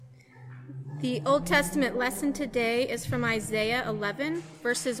The Old Testament lesson today is from Isaiah 11,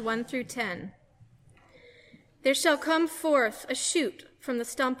 verses 1 through 10. There shall come forth a shoot from the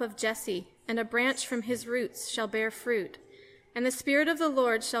stump of Jesse, and a branch from his roots shall bear fruit. And the Spirit of the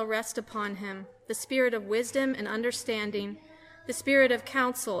Lord shall rest upon him, the Spirit of wisdom and understanding, the Spirit of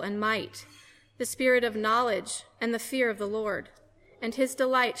counsel and might, the Spirit of knowledge and the fear of the Lord. And his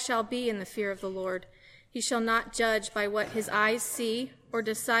delight shall be in the fear of the Lord. He shall not judge by what his eyes see, or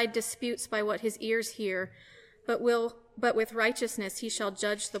decide disputes by what his ears hear, but with righteousness he shall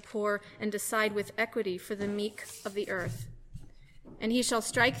judge the poor and decide with equity for the meek of the earth. And he shall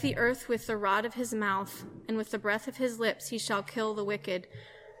strike the earth with the rod of his mouth, and with the breath of his lips he shall kill the wicked.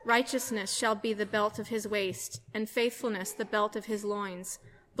 Righteousness shall be the belt of his waist, and faithfulness the belt of his loins.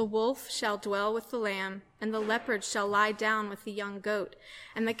 The wolf shall dwell with the lamb, and the leopard shall lie down with the young goat,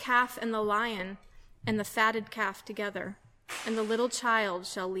 and the calf and the lion and the fatted calf together, and the little child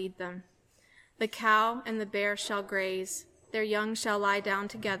shall lead them. The cow and the bear shall graze, their young shall lie down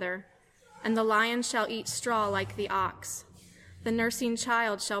together, and the lion shall eat straw like the ox. The nursing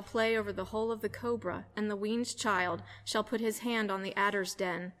child shall play over the hole of the cobra, and the weaned child shall put his hand on the adder's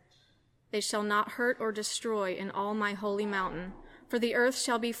den. They shall not hurt or destroy in all my holy mountain, for the earth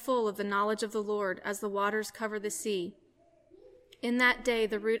shall be full of the knowledge of the Lord as the waters cover the sea. In that day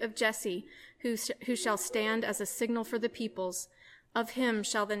the root of Jesse, who shall stand as a signal for the peoples, of him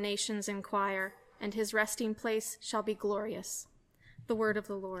shall the nations inquire, and his resting place shall be glorious. The word of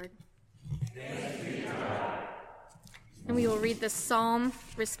the Lord. Thanks be to God. And we will read the psalm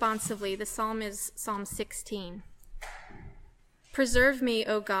responsively. The psalm is Psalm 16. Preserve me,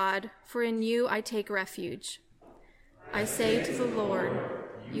 O God, for in you I take refuge. I say to the Lord,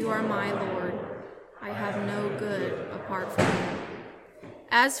 you are my Lord. I have no good apart from you.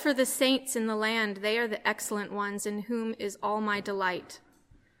 As for the saints in the land, they are the excellent ones in whom is all my delight.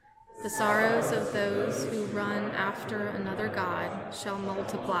 The sorrows of those who run after another god shall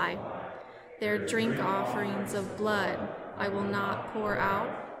multiply. Their drink offerings of blood I will not pour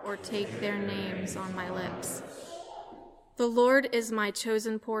out or take their names on my lips. The Lord is my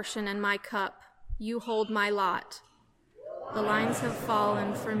chosen portion and my cup. You hold my lot. The lines have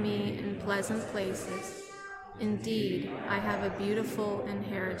fallen for me in pleasant places. Indeed, I have a beautiful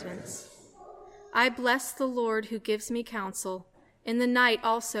inheritance. I bless the Lord who gives me counsel. In the night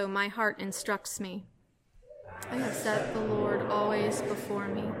also my heart instructs me. I have set the Lord always before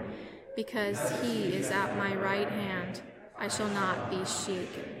me. Because he is at my right hand, I shall not be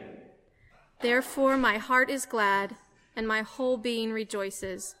shaken. Therefore my heart is glad, and my whole being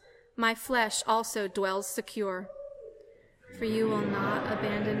rejoices. My flesh also dwells secure. For you will not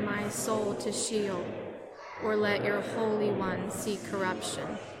abandon my soul to Sheol, or let your Holy One see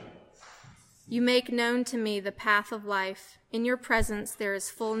corruption. You make known to me the path of life. In your presence there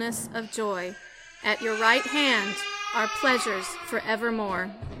is fullness of joy. At your right hand are pleasures forevermore.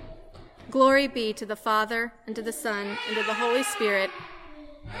 Glory be to the Father, and to the Son, and to the Holy Spirit,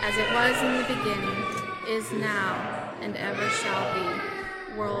 as it was in the beginning, is now, and ever shall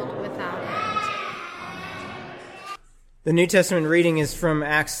be, world without end. The New Testament reading is from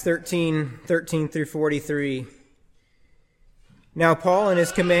Acts 13 through 43. Now Paul and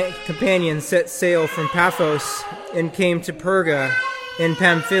his companions set sail from Paphos and came to Perga in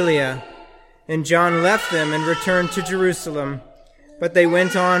Pamphylia, and John left them and returned to Jerusalem. But they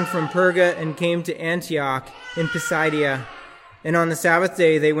went on from Perga and came to Antioch in Pisidia, and on the Sabbath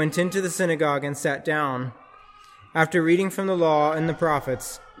day they went into the synagogue and sat down. After reading from the law and the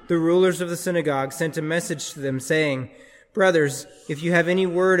prophets, the rulers of the synagogue sent a message to them, saying, Brothers, if you have any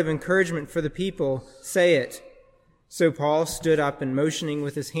word of encouragement for the people, say it. So Paul stood up and motioning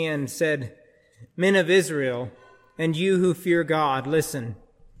with his hand said, Men of Israel, and you who fear God, listen.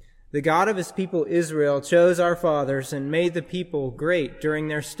 The God of his people Israel chose our fathers and made the people great during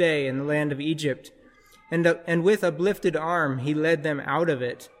their stay in the land of Egypt. And with uplifted arm he led them out of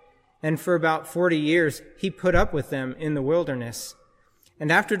it. And for about 40 years he put up with them in the wilderness.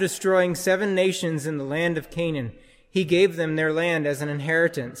 And after destroying 7 nations in the land of Canaan, he gave them their land as an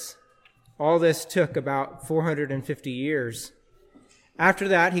inheritance. All this took about 450 years. After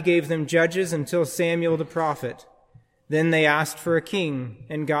that, he gave them judges until Samuel the prophet. Then they asked for a king,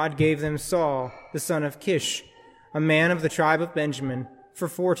 and God gave them Saul, the son of Kish, a man of the tribe of Benjamin, for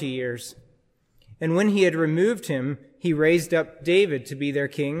 40 years. And when he had removed him, he raised up David to be their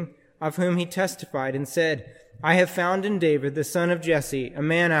king, of whom he testified and said, I have found in David, the son of Jesse, a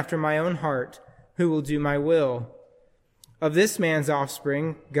man after my own heart, who will do my will. Of this man's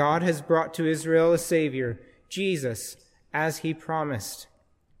offspring, God has brought to Israel a Savior, Jesus, as he promised.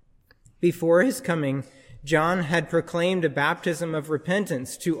 Before his coming, John had proclaimed a baptism of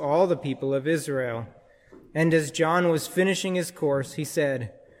repentance to all the people of Israel. And as John was finishing his course, he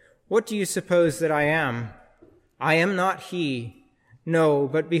said, "What do you suppose that I am? I am not he. No,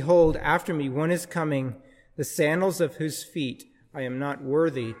 but behold, after me one is coming, the sandals of whose feet I am not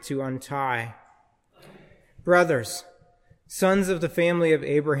worthy to untie." Brothers, sons of the family of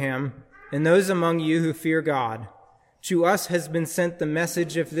Abraham, and those among you who fear God, to us has been sent the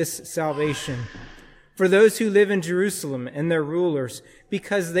message of this salvation. For those who live in Jerusalem and their rulers,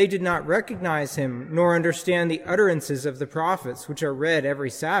 because they did not recognize him, nor understand the utterances of the prophets, which are read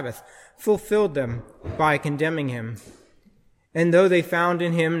every Sabbath, fulfilled them by condemning him. And though they found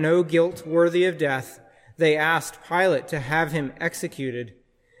in him no guilt worthy of death, they asked Pilate to have him executed.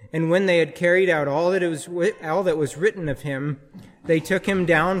 And when they had carried out all that was written of him, they took him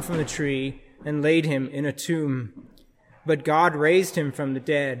down from the tree and laid him in a tomb. But God raised him from the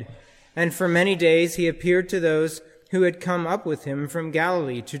dead, and for many days he appeared to those who had come up with him from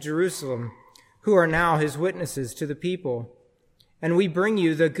Galilee to Jerusalem, who are now his witnesses to the people. And we bring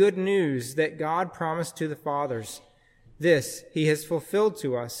you the good news that God promised to the fathers. This he has fulfilled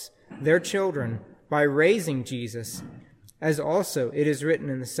to us, their children, by raising Jesus, as also it is written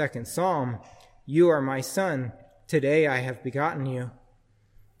in the second Psalm, "You are my son, today I have begotten you."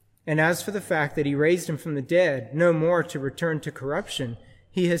 And as for the fact that he raised him from the dead, no more to return to corruption,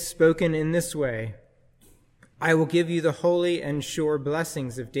 he has spoken in this way, "I will give you the holy and sure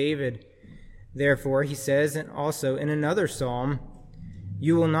blessings of David." Therefore, he says, and also in another psalm,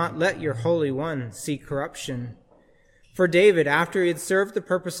 "You will not let your Holy One see corruption." For David, after he had served the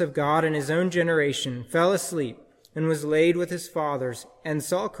purpose of God in his own generation, fell asleep and was laid with his fathers and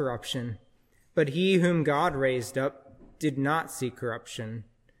saw corruption. But he whom God raised up did not see corruption.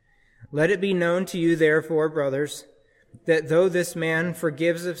 Let it be known to you, therefore, brothers, that through this man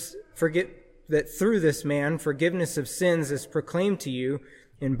forgiveness of sins is proclaimed to you,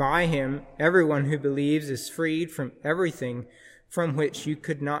 and by him everyone who believes is freed from everything from which you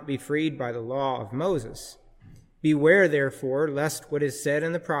could not be freed by the law of Moses. Beware, therefore, lest what is said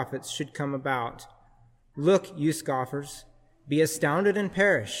in the prophets should come about. Look, you scoffers, be astounded and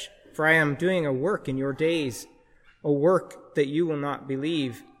perish, for I am doing a work in your days, a work that you will not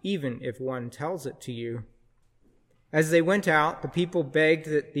believe, even if one tells it to you. As they went out, the people begged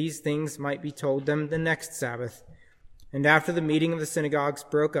that these things might be told them the next Sabbath. And after the meeting of the synagogues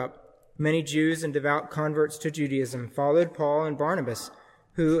broke up, many Jews and devout converts to Judaism followed Paul and Barnabas,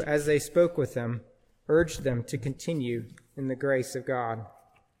 who, as they spoke with them, urged them to continue in the grace of God.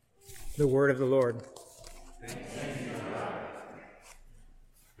 The word of the Lord.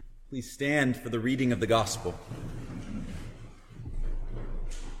 Please stand for the reading of the gospel.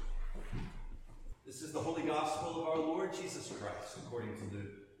 This is the holy gospel of our Lord Jesus Christ, according to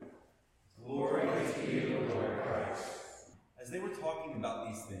Luke. Glory to you, Lord Christ. As they were talking about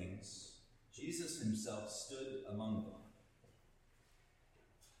these things, Jesus himself stood among them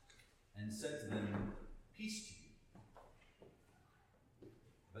and said to them, "Peace to you."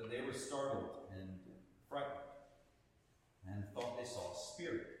 But they were startled and frightened and thought they saw a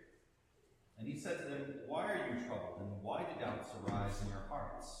spirit. And he said to them, "Why are you troubled, and why do doubts arise in your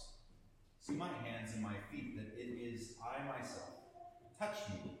hearts? See my hands and my feet, that it is I myself. Touch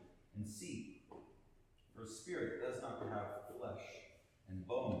me and see. For a spirit does not have flesh and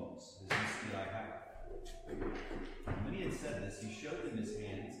bones, as you see I have." And when he had said this, he showed them his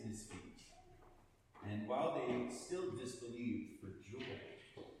hands and his feet. And while they still disbelieved for joy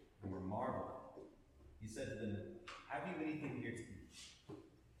and were marveling, he said to them, "Have you anything here to eat?"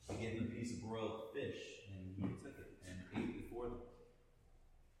 He gave them a piece of broiled fish, and he took it and ate before them.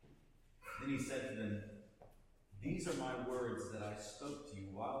 Then he said to them, "These are my words that I spoke to you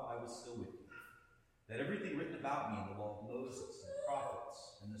while I was still with you, that everything written about me in the law of Moses and the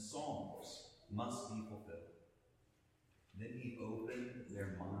prophets and the Psalms must be fulfilled." Then he opened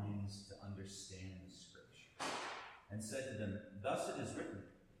their minds to understand the scripture and said to them, "Thus it is written,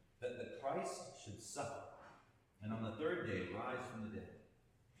 that the Christ should suffer, and on the third day rise from the dead,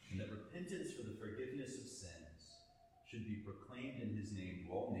 and that repentance for the forgiveness of sins should be proclaimed in his name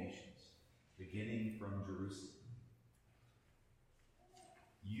to all nations, beginning from Jerusalem.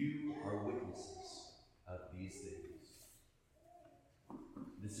 You are witnesses of these things."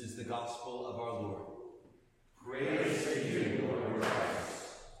 This is the gospel of our Lord. Praise to you, Lord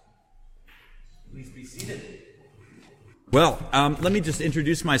Christ. Please be seated. Well, let me just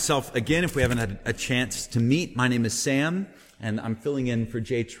introduce myself again if we haven't had a chance to meet. My name is Sam, and I'm filling in for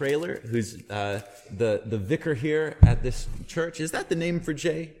Jay Traylor, who's the vicar here at this church. Is that the name for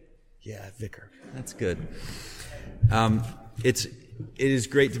Jay? Yeah, vicar. That's good. It is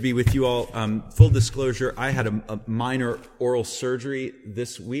great to be with you all. Full disclosure, I had a minor oral surgery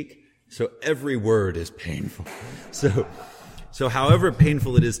this week, so every word is painful. So however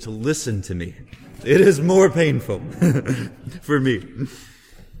painful it is to listen to me, it is more painful for me.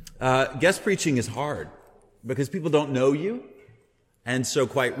 Guest preaching is hard because people don't know you. And so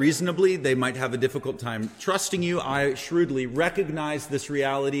quite reasonably, they might have a difficult time trusting you. I shrewdly recognized this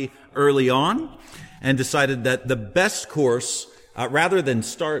reality early on and decided that the best course, rather than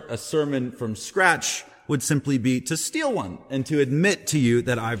start a sermon from scratch, would simply be to steal one and to admit to you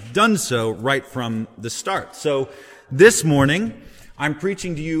that I've done so right from the start. So this morning, I'm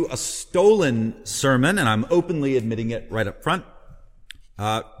preaching to you a stolen sermon, and I'm openly admitting it right up front.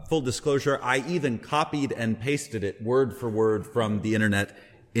 Full disclosure, I even copied and pasted it word for word from the internet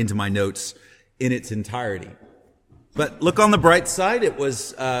into my notes in its entirety. But look on the bright side, it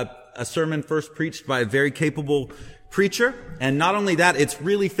was a sermon first preached by a very capable preacher. And not only that, it's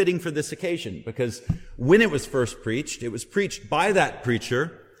really fitting for this occasion, because when it was first preached, it was preached by that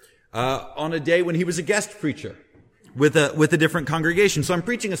preacher on a day when he was a guest preacher with a different congregation. So I'm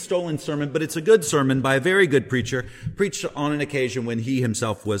preaching a stolen sermon, but it's a good sermon by a very good preacher, preached on an occasion when he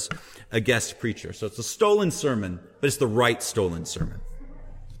himself was a guest preacher. So it's a stolen sermon, but it's the right stolen sermon.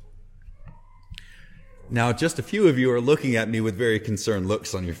 Now, just a few of you are looking at me with very concerned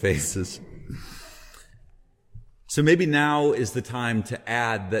looks on your faces. So maybe now is the time to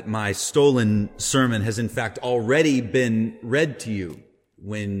add that my stolen sermon has in fact already been read to you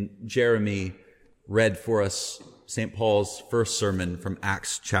when Jeremy read for us St. Paul's first sermon from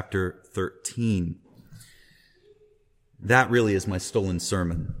Acts chapter 13. That really is my stolen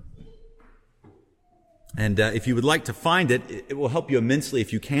sermon. And if you would like to find it, it will help you immensely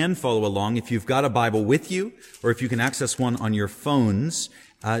if you can follow along. If you've got a Bible with you, or if you can access one on your phones,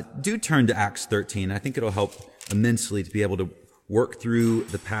 do turn to Acts 13. I think it'll help immensely to be able to work through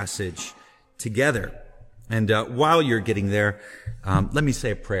the passage together. And while you're getting there, let me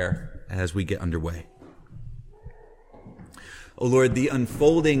say a prayer as we get underway. O Lord, the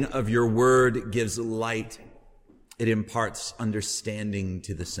unfolding of your word gives light. It imparts understanding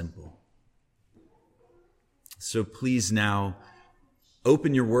to the simple. So please now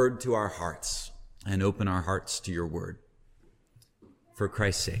open your word to our hearts and open our hearts to your word. For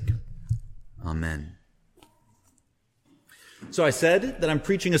Christ's sake. Amen. So I said that I'm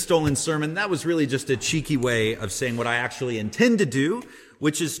preaching a stolen sermon. That was really just a cheeky way of saying what I actually intend to do,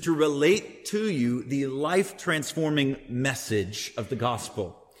 which is to relate to you the life-transforming message of the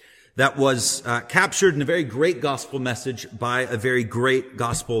gospel that was captured in a very great gospel message by a very great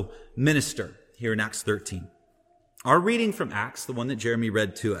gospel minister here in Acts 13. Our reading from Acts, the one that Jeremy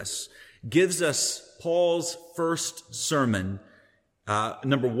read to us, gives us Paul's first sermon,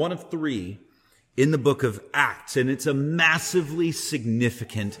 number 1 of 3, in the book of Acts, and it's a massively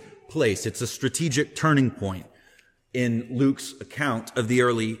significant place. It's a strategic turning point in Luke's account of the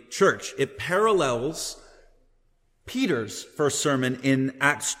early church. It parallels Peter's first sermon in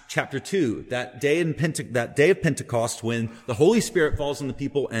Acts chapter 2, that day of Pentecost when the Holy Spirit falls on the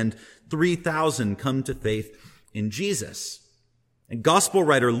people and 3,000 come to faith in Jesus. And gospel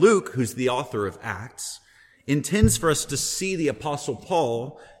writer Luke, who's the author of Acts, intends for us to see the Apostle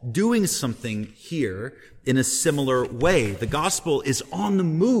Paul doing something here in a similar way. The gospel is on the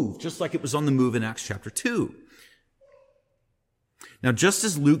move, just like it was on the move in Acts chapter 2. Now, just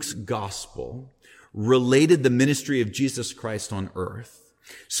as Luke's gospel related the ministry of Jesus Christ on earth,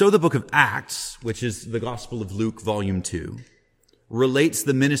 so the book of Acts, which is the Gospel of Luke, volume 2, relates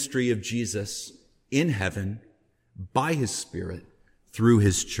the ministry of Jesus in heaven by his Spirit through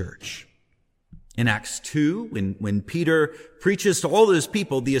his church. In Acts 2, when Peter preaches to all those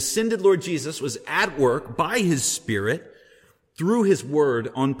people, the ascended Lord Jesus was at work by his Spirit through his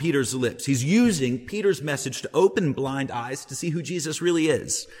word on Peter's lips. He's using Peter's message to open blind eyes to see who Jesus really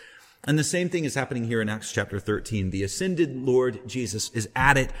is. And the same thing is happening here in Acts chapter 13. The ascended Lord Jesus is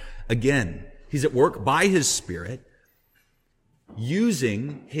at it again. He's at work by his Spirit,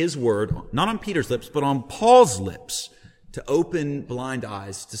 using his word, not on Peter's lips, but on Paul's lips, to open blind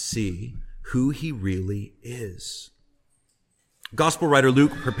eyes to see who he really is. Gospel writer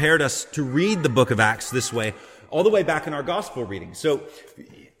Luke prepared us to read the book of Acts this way, all the way back in our gospel reading. So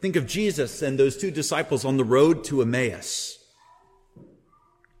think of Jesus and those 2 disciples on the road to Emmaus.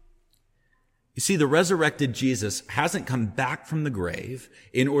 You see, the resurrected Jesus hasn't come back from the grave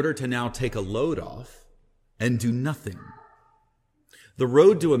in order to now take a load off and do nothing. The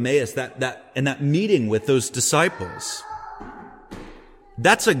road to Emmaus, that meeting with those disciples,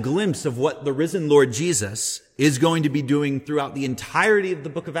 that's a glimpse of what the risen Lord Jesus is going to be doing throughout the entirety of the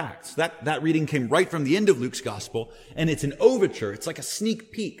book of Acts. That reading came right from the end of Luke's gospel, and it's an overture. It's like a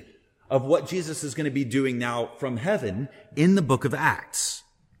sneak peek of what Jesus is going to be doing now from heaven in the book of Acts.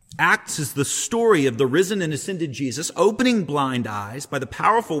 Acts is the story of the risen and ascended Jesus opening blind eyes by the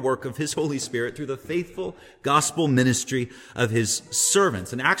powerful work of his Holy Spirit through the faithful gospel ministry of his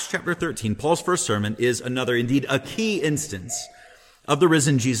servants. In Acts chapter 13, Paul's first sermon is another, indeed a key instance of the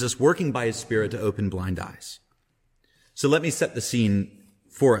risen Jesus working by his Spirit to open blind eyes. So let me set the scene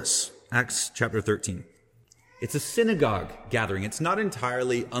for us. Acts chapter 13. It's a synagogue gathering. It's not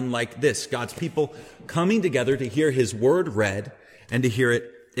entirely unlike this. God's people coming together to hear his word read and to hear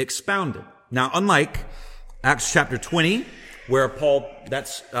it expounded. Now, unlike Acts chapter 20, where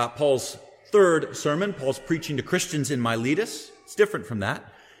that's Paul's third sermon, Paul's preaching to Christians in Miletus. It's different from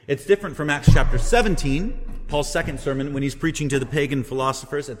that. It's different from Acts chapter 17, Paul's second sermon, when he's preaching to the pagan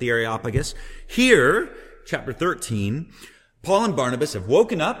philosophers at the Areopagus. Here, chapter 13, Paul and Barnabas have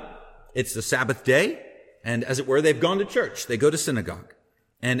woken up. It's the Sabbath day, and as it were, they've gone to church. They go to synagogue.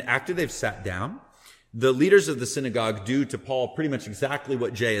 And after they've sat down, the leaders of the synagogue do to Paul pretty much exactly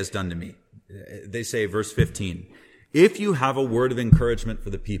what Jay has done to me. They say, verse 15, if you have a word of encouragement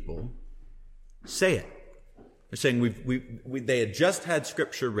for the people, say it. They're saying they had just had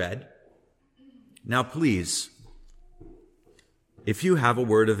scripture read. Now please, if you have a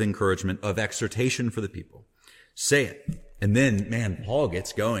word of encouragement, of exhortation for the people, say it. And then, man, Paul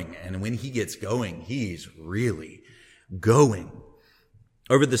gets going. And when he gets going, he's really going.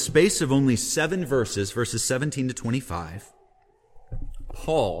 Over the space of only 7 verses, verses 17 to 25,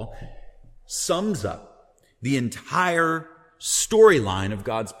 Paul sums up the entire storyline of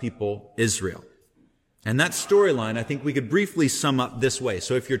God's people, Israel. And that storyline, I think we could briefly sum up this way.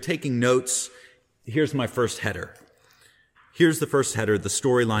 So if you're taking notes, here's my first header. Here's the first header, the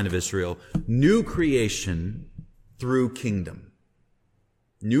storyline of Israel. New creation through kingdom.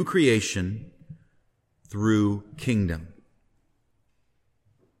 New creation through kingdom.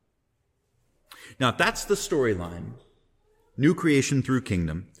 Now, if that's the storyline, new creation through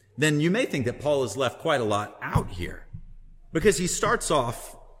kingdom, then you may think that Paul has left quite a lot out here, because he starts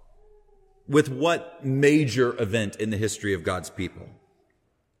off with what major event in the history of God's people?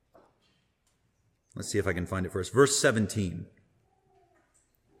 Let's see if I can find it first. Verse 17.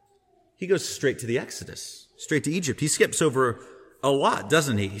 He goes straight to the Exodus, straight to Egypt. He skips over a lot,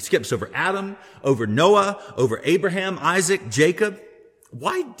 doesn't he? He skips over Adam, over Noah, over Abraham, Isaac, Jacob.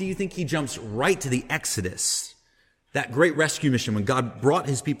 Why do you think he jumps right to the Exodus? That great rescue mission when God brought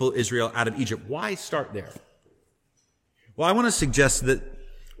his people Israel out of Egypt. Why start there? Well, I want to suggest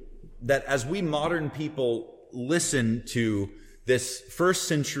that as we modern people listen to this first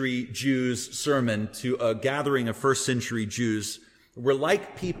century Jews sermon to a gathering of first century Jews, we're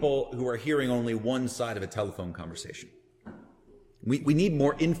like people who are hearing only one side of a telephone conversation. We need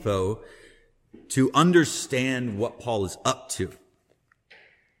more info to understand what Paul is up to.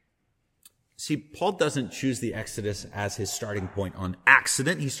 See, Paul doesn't choose the Exodus as his starting point on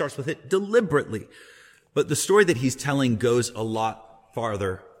accident. He starts with it deliberately. But the story that he's telling goes a lot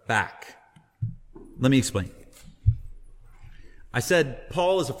farther back. Let me explain. I said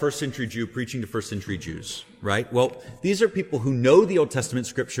Paul is a first century Jew preaching to first century Jews, right? Well, these are people who know the Old Testament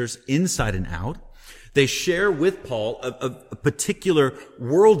scriptures inside and out. They share with Paul a particular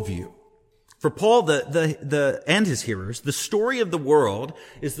worldview. For Paul and his hearers, the story of the world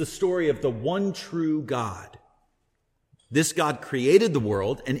is the story of the one true God. This God created the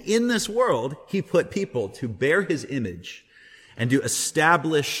world, and in this world, he put people to bear his image and to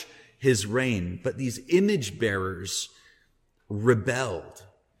establish his reign. But these image bearers rebelled.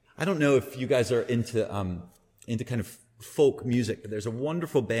 I don't know if you guys are into kind of folk music, but there's a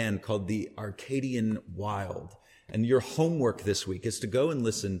wonderful band called the Arcadian Wild. And your homework this week is to go and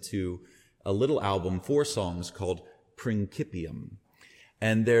listen to a little album, 4 songs called Principium.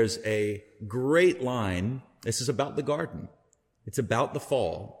 And there's a great line. This is about the garden. It's about the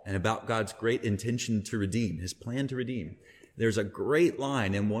fall and about God's great intention to redeem, his plan to redeem. There's a great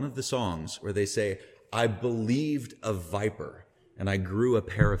line in one of the songs where they say, I believed a viper and I grew a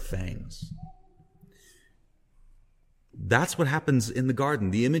pair of fangs. That's what happens in the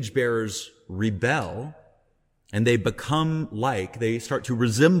garden. The image bearers rebel and they they start to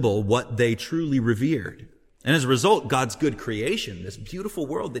resemble what they truly revered. And as a result, God's good creation, this beautiful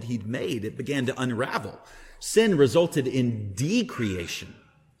world that he'd made, it began to unravel. Sin resulted in decreation.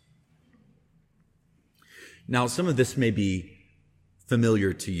 Now, some of this may be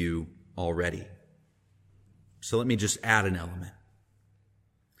familiar to you already. So let me just add an element.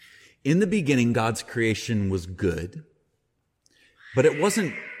 In the beginning, God's creation was good, but it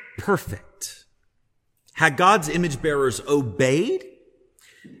wasn't perfect. Had God's image bearers obeyed,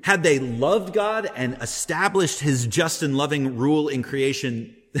 had they loved God and established his just and loving rule in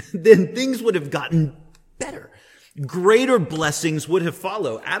creation, then things would have gotten better. Greater blessings would have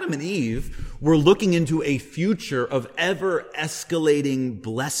followed. Adam and Eve were looking into a future of ever escalating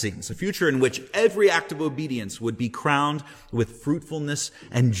blessings, a future in which every act of obedience would be crowned with fruitfulness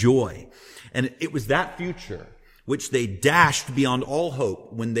and joy. And it was that future which they dashed beyond all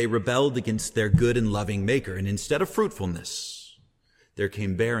hope when they rebelled against their good and loving Maker. And instead of fruitfulness, there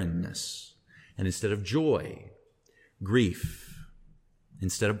came barrenness. And instead of joy, grief.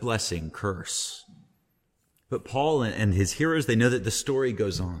 Instead of blessing, curse. But Paul and his hearers, they know that the story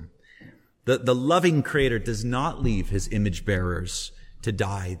goes on. The loving Creator does not leave his image bearers to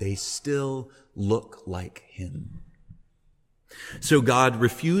die. They still look like him. So God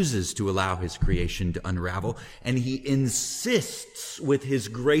refuses to allow his creation to unravel, and he insists with his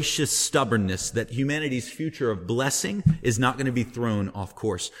gracious stubbornness that humanity's future of blessing is not going to be thrown off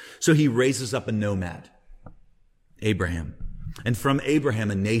course. So he raises up a nomad, Abraham, and from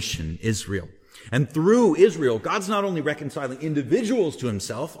Abraham a nation, Israel. And through Israel, God's not only reconciling individuals to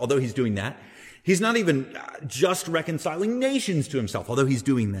himself, although he's doing that. He's not even just reconciling nations to himself, although he's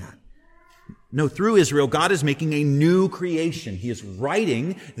doing that. No, through Israel, God is making a new creation. He is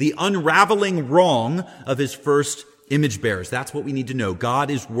righting the unraveling wrong of his first image bearers. That's what we need to know. God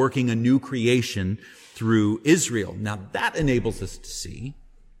is working a new creation through Israel. Now, that enables us to see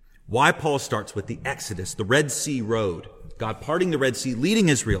why Paul starts with the Exodus, the Red Sea road. God parting the Red Sea, leading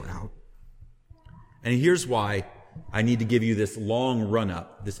Israel out. And here's why I need to give you this long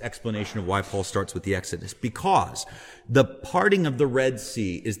run-up, this explanation of why Paul starts with the Exodus. Because the parting of the Red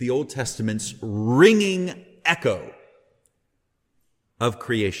Sea is the Old Testament's ringing echo of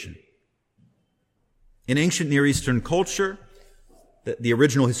creation. In ancient Near Eastern culture, the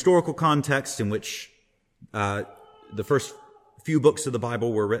original historical context in which the first few books of the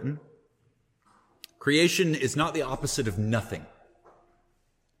Bible were written, creation is not the opposite of nothing.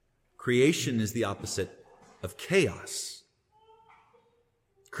 Creation is the opposite of chaos.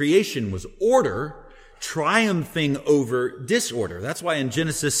 Creation was order triumphing over disorder. That's why in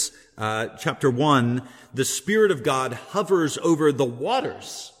Genesis chapter 1, the Spirit of God hovers over the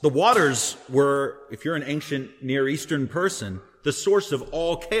waters. The waters were, if you're an ancient Near Eastern person, the source of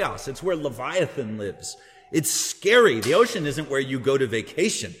all chaos. It's where Leviathan lives. It's scary. The ocean isn't where you go to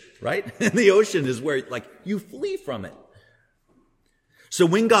vacation, right? The ocean is where, you flee from it. So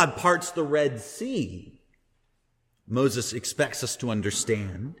when God parts the Red Sea, Moses expects us to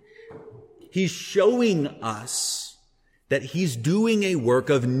understand, he's showing us that he's doing a work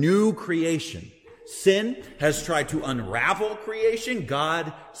of new creation. Sin has tried to unravel creation.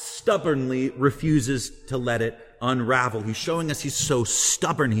 God stubbornly refuses to let it unravel. He's showing us he's so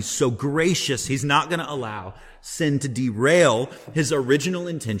stubborn. He's so gracious. He's not going to allow sin to derail his original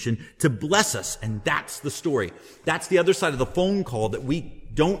intention to bless us. And that's the story. That's the other side of the phone call that we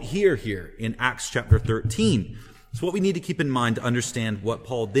don't hear here in Acts chapter 13. It's what we need to keep in mind to understand what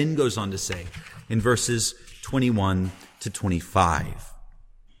Paul then goes on to say in verses 21 to 25.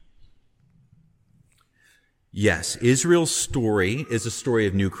 Yes, Israel's story is a story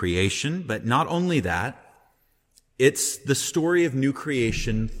of new creation, but not only that, it's the story of new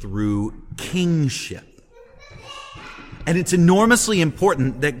creation through kingship. And it's enormously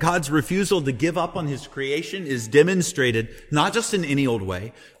important that God's refusal to give up on his creation is demonstrated not just in any old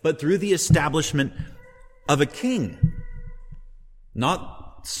way, but through the establishment of a king.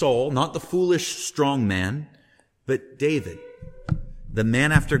 Not Saul, not the foolish strong man, but David, the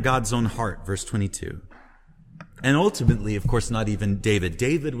man after God's own heart, verse 22. And ultimately, of course, not even David.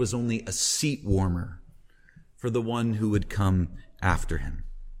 David was only a seat warmer for the one who would come after him.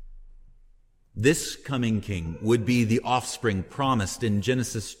 This coming king would be the offspring promised in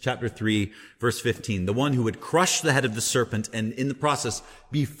Genesis chapter 3, verse 15, the one who would crush the head of the serpent and in the process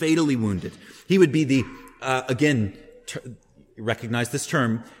be fatally wounded. He would be the, recognize this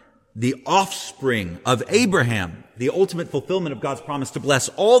term, the offspring of Abraham, the ultimate fulfillment of God's promise to bless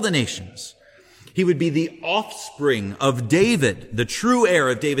all the nations. He would be the offspring of David, the true heir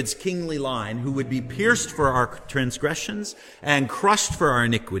of David's kingly line, who would be pierced for our transgressions and crushed for our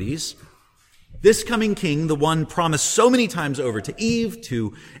iniquities. This coming king, the one promised so many times over to Eve,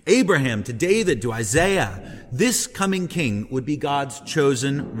 to Abraham, to David, to Isaiah, this coming king would be God's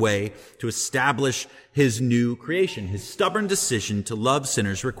chosen way to establish his new creation. His stubborn decision to love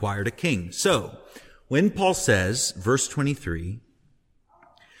sinners required a king. So, when Paul says, verse 23,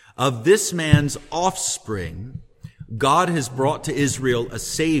 of this man's offspring, God has brought to Israel a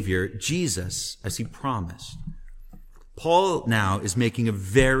Savior, Jesus, as he promised. Paul now is making a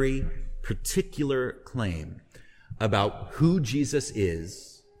very particular claim about who Jesus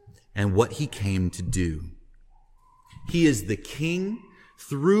is and what he came to do. He is the king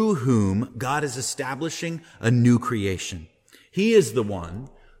through whom God is establishing a new creation. He is the one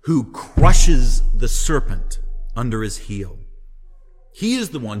who crushes the serpent under his heel. He is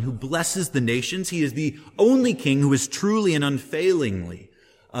the one who blesses the nations. He is the only king who is truly and unfailingly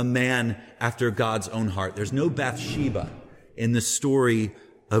a man after God's own heart. There's no Bathsheba in the story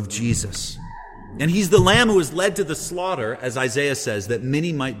of Jesus. And he's the lamb who was led to the slaughter, as Isaiah says, that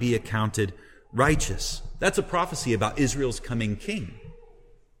many might be accounted righteous. That's a prophecy about Israel's coming king.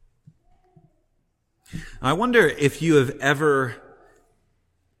 I wonder if you have ever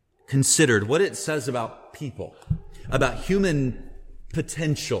considered what it says about people, about human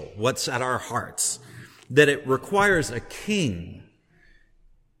potential, what's at our hearts, that it requires a king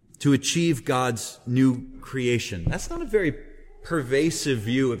to achieve God's new creation. That's not a very pervasive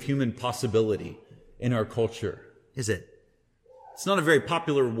view of human possibility in our culture, is it? It's not a very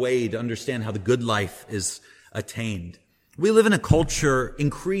popular way to understand how the good life is attained. We live in a culture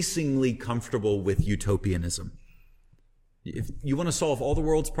increasingly comfortable with utopianism. If you want to solve all the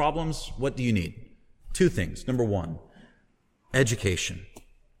world's problems, what do you need? Two things. Number one, education.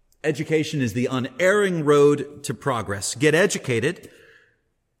 Education is the unerring road to progress. Get educated.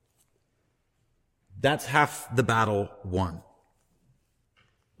 That's half the battle won.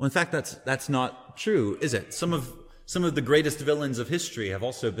 Well, in fact, that's not true, is it? Some of the greatest villains of history have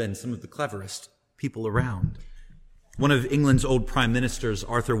also been some of the cleverest people around. One of England's old prime ministers,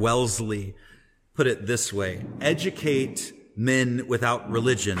 Arthur Wellesley, put it this way: educate men without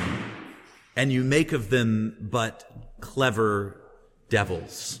religion, and you make of them but clever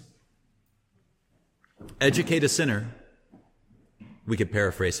devils. Educate a sinner, we could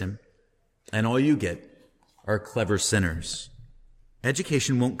paraphrase him, and all you get are clever sinners.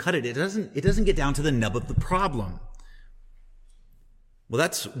 Education won't cut it. It doesn't get down to the nub of the problem. Well,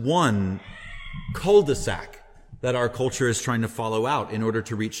 that's one cul-de-sac that our culture is trying to follow out in order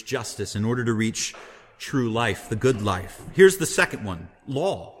to reach justice, in order to reach true life, the good life. Here's the second one: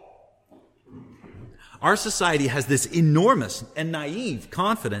 law. Our society has this enormous and naive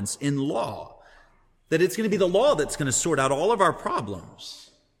confidence in law, that it's going to be the law that's going to sort out all of our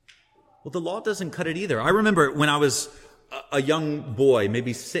problems. Well, the law doesn't cut it either. I remember when I was a young boy,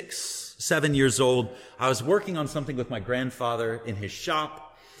 maybe 6, 7 years old, I was working on something with my grandfather in his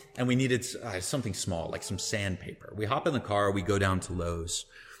shop, and we needed something small, like some sandpaper. We hop in the car, we go down to Lowe's,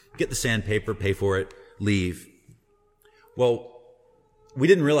 get the sandpaper, pay for it, leave. Well, we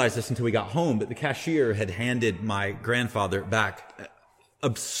didn't realize this until we got home, but the cashier had handed my grandfather back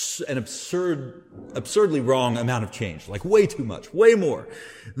an absurdly wrong amount of change, like way too much, way more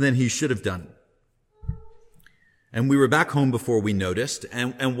than he should have done. And we were back home before we noticed,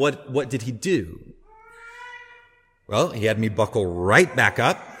 and what did he do? Well, he had me buckle right back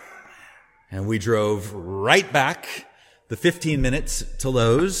up, and we drove right back the 15 minutes to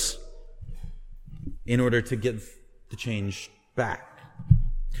Lowe's in order to give the change back.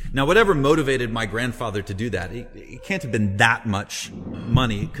 Now, whatever motivated my grandfather to do that, it can't have been that much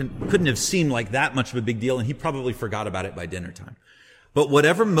money. It couldn't have seemed like that much of a big deal, and he probably forgot about it by dinner time. But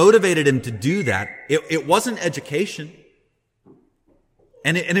whatever motivated him to do that, it wasn't education.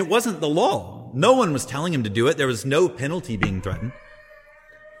 And it wasn't the law. No one was telling him to do it. There was no penalty being threatened.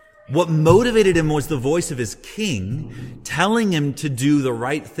 What motivated him was the voice of his king telling him to do the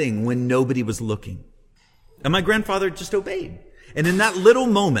right thing when nobody was looking. And my grandfather just obeyed. And in that little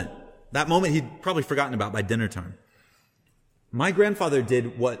moment, that moment he'd probably forgotten about by dinner time, my grandfather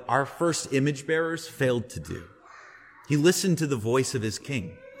did what our first image bearers failed to do. He listened to the voice of his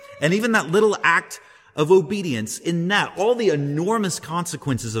king. And even that little act of obedience, in that, all the enormous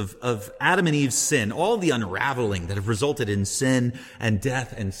consequences of Adam and Eve's sin, all the unraveling that have resulted in sin and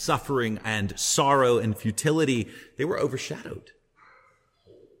death and suffering and sorrow and futility, they were overshadowed.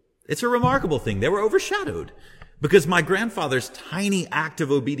 It's a remarkable thing. They were overshadowed because my grandfather's tiny act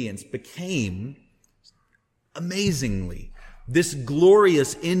of obedience became, amazingly, this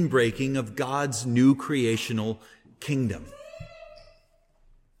glorious inbreaking of God's new creational kingdom.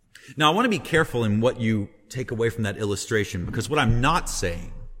 Now, I want to be careful in what you take away from that illustration, because what I'm not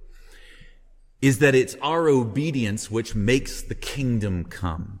saying is that it's our obedience which makes the kingdom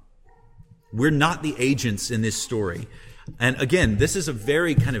come. We're not the agents in this story. And again, this is a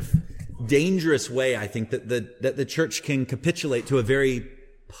very kind of dangerous way, I think, that the church can capitulate to a very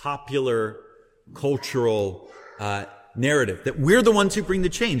popular cultural narrative, that we're the ones who bring the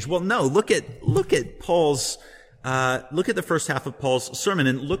change. Well, no, look at Paul's look at the first half of Paul's sermon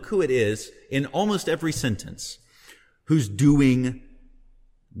and look who it is in almost every sentence who's doing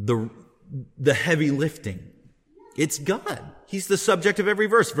the the heavy lifting. It's God. He's the subject of every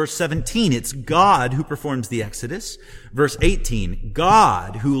verse. Verse 17, it's God who performs the Exodus. Verse 18,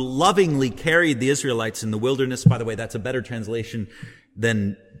 God who lovingly carried the Israelites in the wilderness. By the way, that's a better translation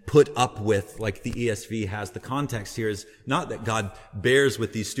than put up with, like the ESV has. The context here is not that God bears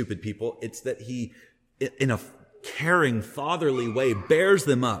with these stupid people. It's that he, in a caring, fatherly way, bears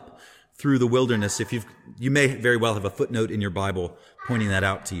them up through the wilderness. You may very well have a footnote in your Bible pointing that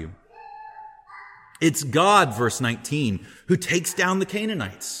out to you. It's God, verse 19, who takes down the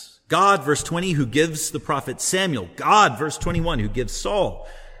Canaanites. God, verse 20, who gives the prophet Samuel. God, verse 21, who gives Saul,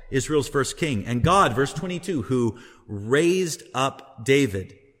 Israel's first king. And God, verse 22, who raised up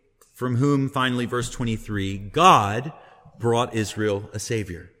David, from whom, finally, verse 23, God brought Israel a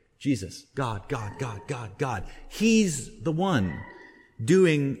savior. Jesus, God, God, God, God, God. He's the one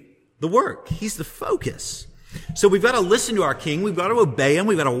doing the work. He's the focus. So we've got to listen to our King. We've got to obey him.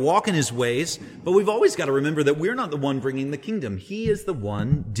 We've got to walk in his ways. But we've always got to remember that we're not the one bringing the kingdom. He is the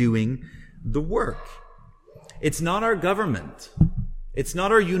one doing the work. It's not our government. It's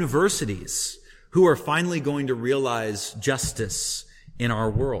not our universities who are finally going to realize justice in our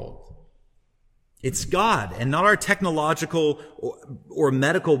world. It's God, and not our technological or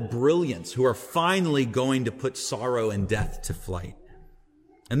medical brilliance, who are finally going to put sorrow and death to flight.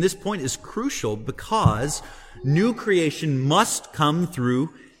 And this point is crucial because new creation must come through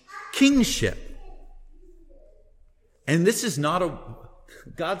kingship. And this is not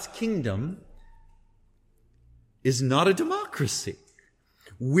God's kingdom is not a democracy.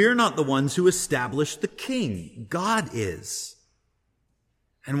 We're not the ones who establish the king. God is.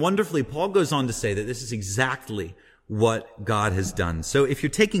 And wonderfully, Paul goes on to say that this is exactly what God has done. So if you're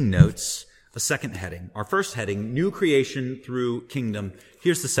taking notes, a second heading. Our first heading, new creation through kingdom.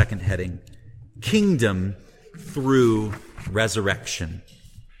 Here's the second heading, kingdom through resurrection.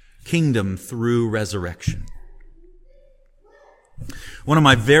 Kingdom through resurrection. One of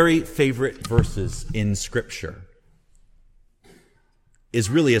my very favorite verses in Scripture is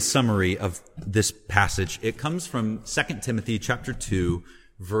really a summary of this passage. It comes from 2 Timothy chapter 2,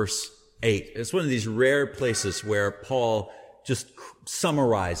 verse 8. It's one of these rare places where Paul just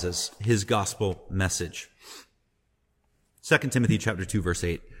summarizes his gospel message. 2 Timothy chapter 2, verse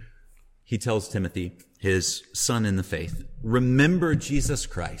 8. He tells Timothy, his son in the faith, remember Jesus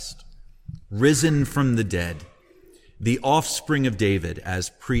Christ, risen from the dead, the offspring of David, as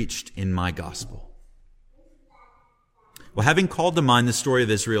preached in my gospel. Well, having called to mind the story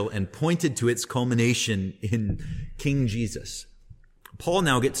of Israel and pointed to its culmination in King Jesus, Paul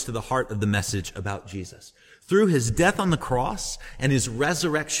now gets to the heart of the message about Jesus. Through his death on the cross and his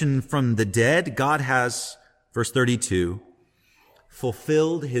resurrection from the dead, God has, verse 32,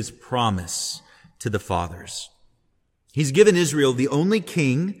 fulfilled his promise to the fathers. He's given Israel the only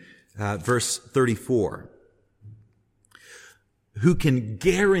king, verse 34, who can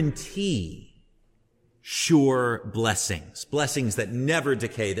guarantee sure blessings, blessings that never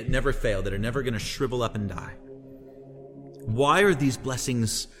decay, that never fail, that are never going to shrivel up and die. Why are these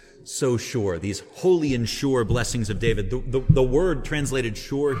blessings so sure, these holy and sure blessings of David? The word translated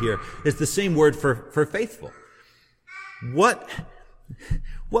sure here is the same word for faithful. What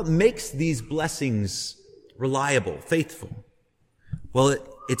makes these blessings reliable, faithful? Well,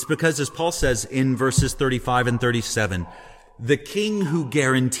 it's because, as Paul says in verses 35 and 37, the king who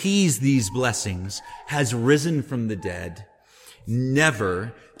guarantees these blessings has risen from the dead,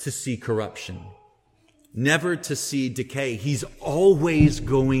 never to see corruption, never to see decay. He's always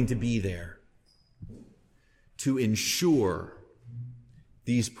going to be there to ensure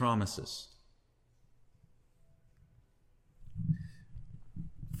these promises.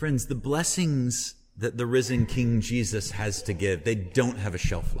 Friends, the blessings that the risen King Jesus has to give, they don't have a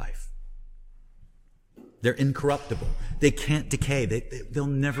shelf life. They're incorruptible. They can't decay. They'll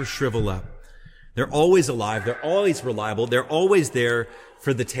never shrivel up. They're always alive. They're always reliable. They're always there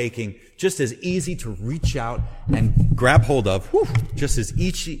for the taking. Just as easy to reach out and grab hold of. Just as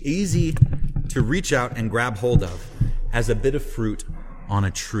easy to reach out and grab hold of as a bit of fruit on a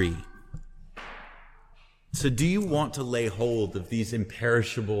tree. So do you want to lay hold of these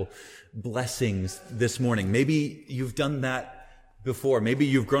imperishable blessings this morning? Maybe you've done that before. Maybe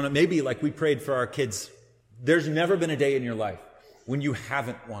you've grown up. Maybe, like we prayed for our kids, there's never been a day in your life when you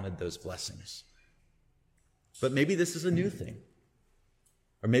haven't wanted those blessings. But maybe this is a new thing.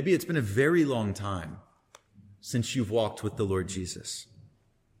 Or maybe it's been a very long time since you've walked with the Lord Jesus.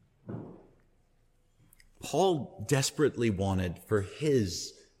 Paul desperately wanted for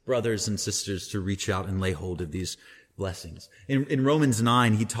his brothers and sisters to reach out and lay hold of these blessings. In Romans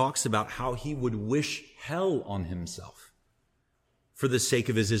 9, he talks about how he would wish hell on himself for the sake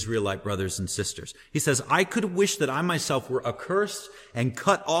of his Israelite brothers and sisters. He says, I could wish that I myself were accursed and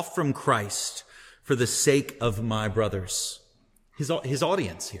cut off from Christ for the sake of my brothers. His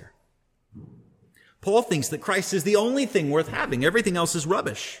audience here. Paul thinks that Christ is the only thing worth having. Everything else is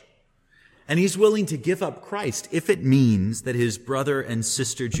rubbish. And he's willing to give up Christ if it means that his brother and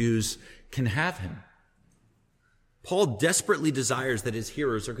sister Jews can have him. Paul desperately desires that his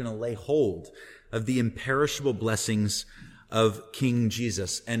hearers are going to lay hold of the imperishable blessings of King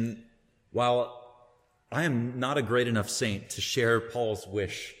Jesus. And while I am not a great enough saint to share Paul's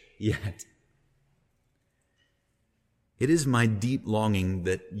wish yet, it is my deep longing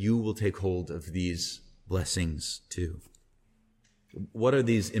that you will take hold of these blessings too. What are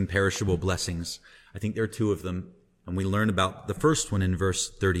these imperishable blessings? I think there are two of them, and we learn about the first one in verse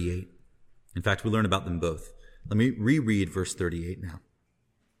 38. In fact, we learn about them both. Let me reread verse 38 now.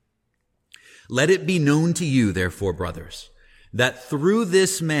 Let it be known to you, therefore, brothers, that through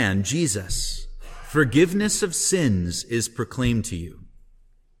this man, Jesus, forgiveness of sins is proclaimed to you.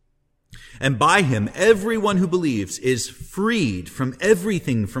 And by him, everyone who believes is freed from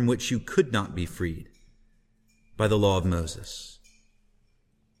everything from which you could not be freed by the law of Moses.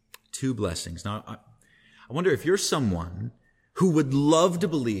 Two blessings. Now, I wonder if you're someone who would love to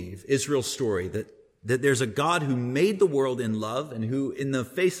believe Israel's story, that there's a God who made the world in love and who, in the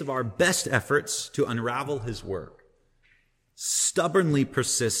face of our best efforts to unravel his work, stubbornly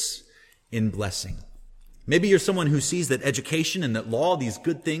persists in blessing. Maybe you're someone who sees that education and that law, these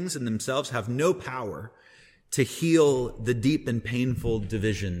good things in themselves, have no power to heal the deep and painful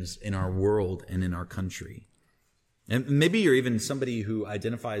divisions in our world and in our country. And maybe you're even somebody who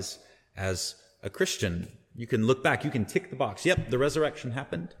identifies as a Christian. You can look back, you can tick the box. Yep, the resurrection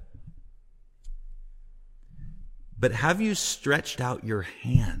happened. But have you stretched out your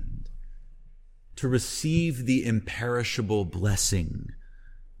hand to receive the imperishable blessing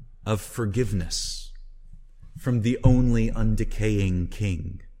of forgiveness from the only undecaying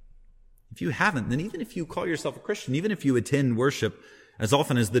King? If you haven't, then even if you call yourself a Christian, even if you attend worship as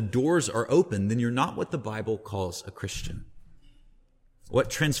often as the doors are open, then you're not what the Bible calls a Christian.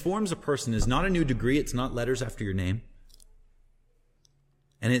 What transforms a person is not a new degree, it's not letters after your name,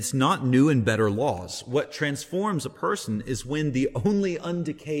 and it's not new and better laws. What transforms a person is when the only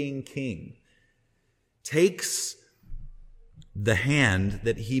undecaying King takes the hand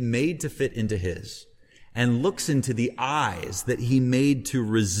that he made to fit into his and looks into the eyes that he made to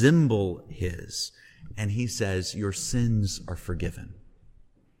resemble his, and he says, your sins are forgiven.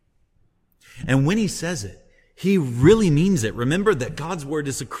 And when he says it, he really means it. Remember that God's word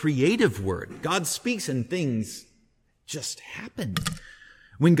is a creative word. God speaks and things just happen.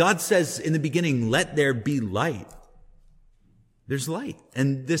 When God says in the beginning, let there be light, there's light.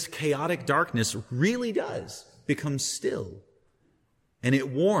 And this chaotic darkness really does become still. And it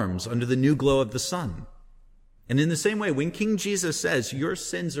warms under the new glow of the sun. And in the same way, when King Jesus says, your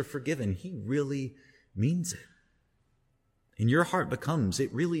sins are forgiven, he really means it. And your heart becomes,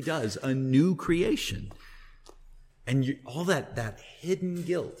 it really does, a new creation. And all that hidden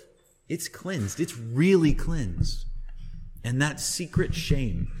guilt, it's cleansed. It's really cleansed. And that secret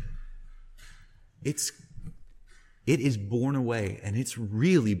shame, it is borne away, and it's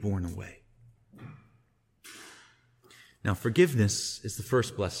really borne away. Now, forgiveness is the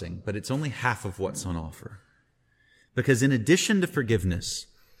first blessing, but it's only half of what's on offer. Because in addition to forgiveness,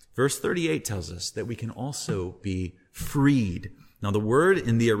 verse 38 tells us that we can also be freed. Now, the word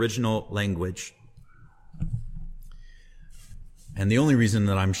in the original language, and the only reason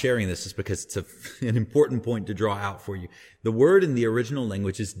that I'm sharing this is because it's an important point to draw out for you. The word in the original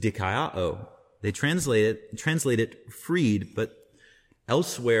language is dikaiao. They translate it freed, but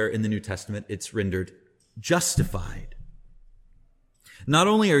elsewhere in the New Testament, it's rendered justified. Not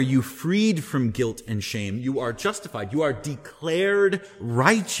only are you freed from guilt and shame, you are justified. You are declared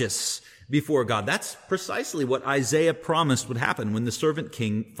righteous before God. That's precisely what Isaiah promised would happen when the servant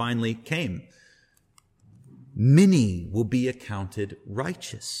king finally came. Many will be accounted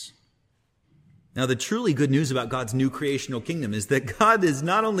righteous. Now, the truly good news about God's new creational kingdom is that God is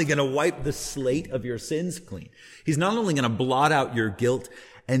not only going to wipe the slate of your sins clean, he's not only going to blot out your guilt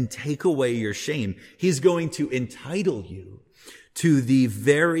and take away your shame, he's going to entitle you to the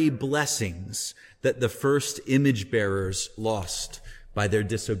very blessings that the first image bearers lost by their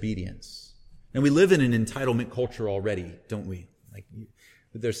disobedience. And we live in an entitlement culture already, don't we?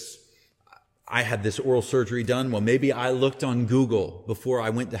 I had this oral surgery done. Well, maybe I looked on Google before I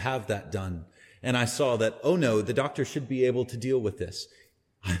went to have that done. And I saw that, oh no, the doctor should be able to deal with this.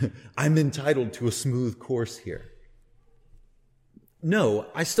 I'm entitled to a smooth course here. No,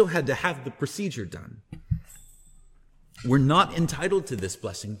 I still had to have the procedure done. We're not entitled to this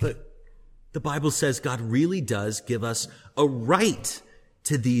blessing, but the Bible says God really does give us a right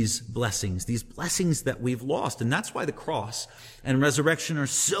to these blessings that we've lost. And that's why the cross and resurrection are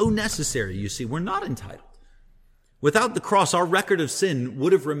so necessary. You see, we're not entitled. Without the cross, our record of sin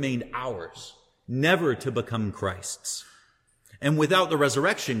would have remained ours, never to become Christ's. And without the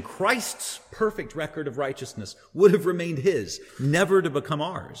resurrection, Christ's perfect record of righteousness would have remained his, never to become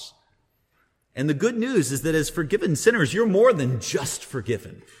ours. And the good news is that as forgiven sinners, you're more than just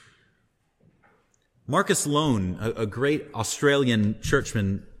forgiven. Marcus Loane, a great Australian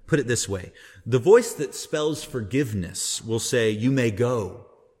churchman, put it this way: the voice that spells forgiveness will say, "You may go.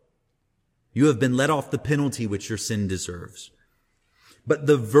 You have been let off the penalty which your sin deserves." But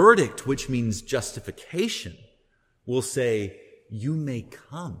the verdict, which means justification, will say, "You may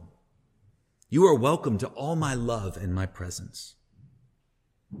come. You are welcome to all my love and my presence."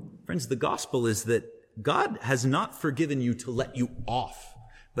 Friends, the gospel is that God has not forgiven you to let you off,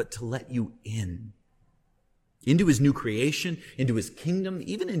 but to let you into his new creation, into his kingdom,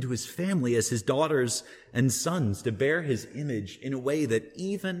 even into his family as his daughters and sons, to bear his image in a way that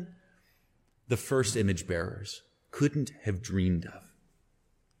even the first image bearers couldn't have dreamed of.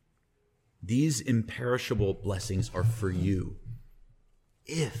 These imperishable blessings are for you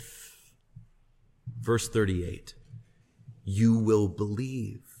if, verse 38, you will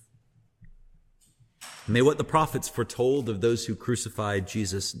believe. May what the prophets foretold of those who crucified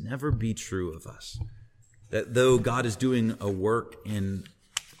Jesus never be true of us. That though God is doing a work in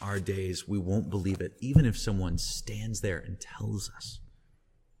our days, we won't believe it, even if someone stands there and tells us.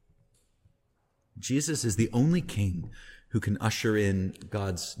 Jesus is the only king who can usher in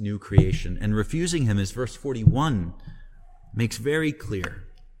God's new creation, and refusing him, as verse 41 makes very clear,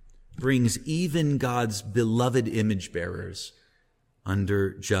 brings even God's beloved image bearers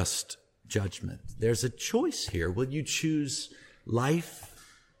under just judgment. There's a choice here. Will you choose life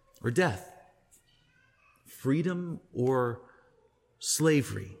or death? Freedom or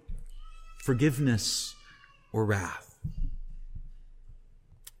slavery? Forgiveness or wrath?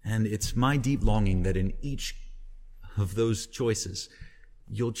 And it's my deep longing that in each of those choices,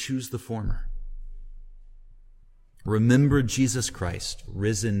 you'll choose the former. Remember Jesus Christ,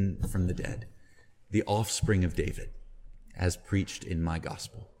 risen from the dead, the offspring of David, as preached in my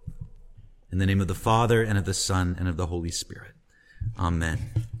gospel. In the name of the Father, and of the Son, and of the Holy Spirit.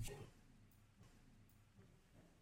 Amen.